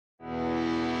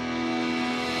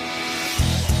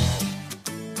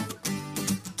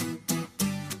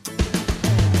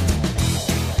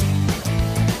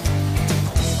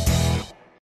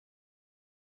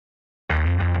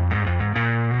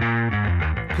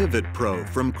Pivot Pro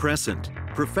from Crescent,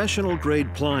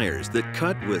 professional-grade pliers that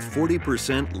cut with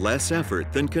 40% less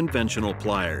effort than conventional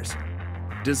pliers.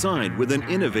 Designed with an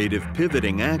innovative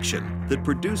pivoting action that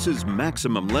produces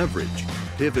maximum leverage,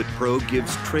 Pivot Pro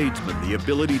gives tradesmen the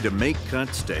ability to make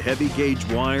cuts to heavy gauge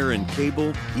wire and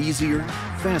cable easier,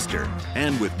 faster,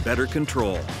 and with better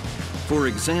control. For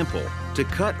example, to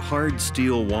cut hard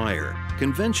steel wire,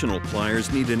 conventional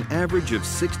pliers need an average of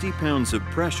 60 pounds of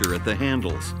pressure at the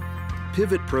handles.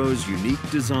 Pivot Pro's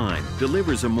unique design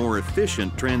delivers a more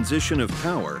efficient transition of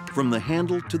power from the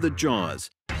handle to the jaws,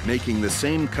 making the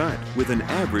same cut with an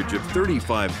average of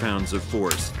 35 pounds of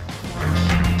force.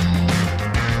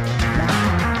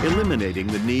 Eliminating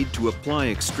the need to apply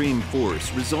extreme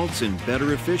force results in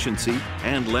better efficiency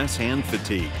and less hand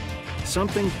fatigue,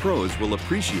 something pros will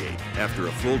appreciate after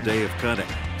a full day of cutting.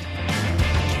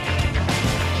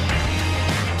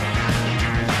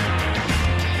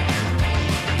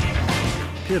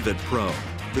 Pivot Pro,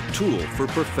 the tool for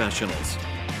professionals.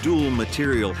 Dual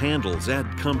material handles add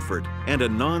comfort and a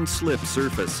non-slip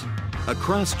surface. A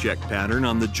cross-check pattern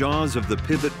on the jaws of the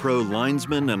Pivot Pro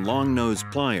linesman and long-nose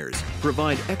pliers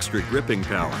provide extra gripping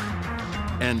power.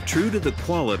 And true to the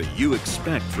quality you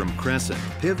expect from Crescent,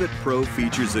 Pivot Pro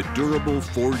features a durable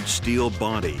forged steel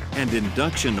body and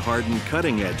induction-hardened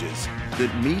cutting edges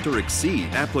that meet or exceed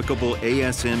applicable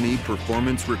ASME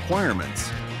performance requirements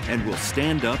and will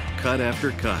stand up cut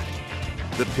after cut.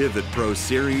 The Pivot Pro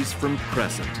series from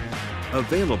Crescent.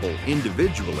 Available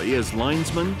individually as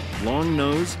linesman, long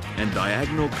nose, and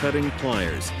diagonal cutting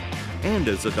pliers, and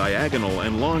as a diagonal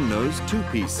and long nose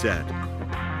two-piece set.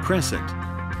 Crescent.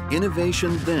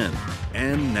 Innovation then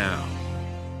and now.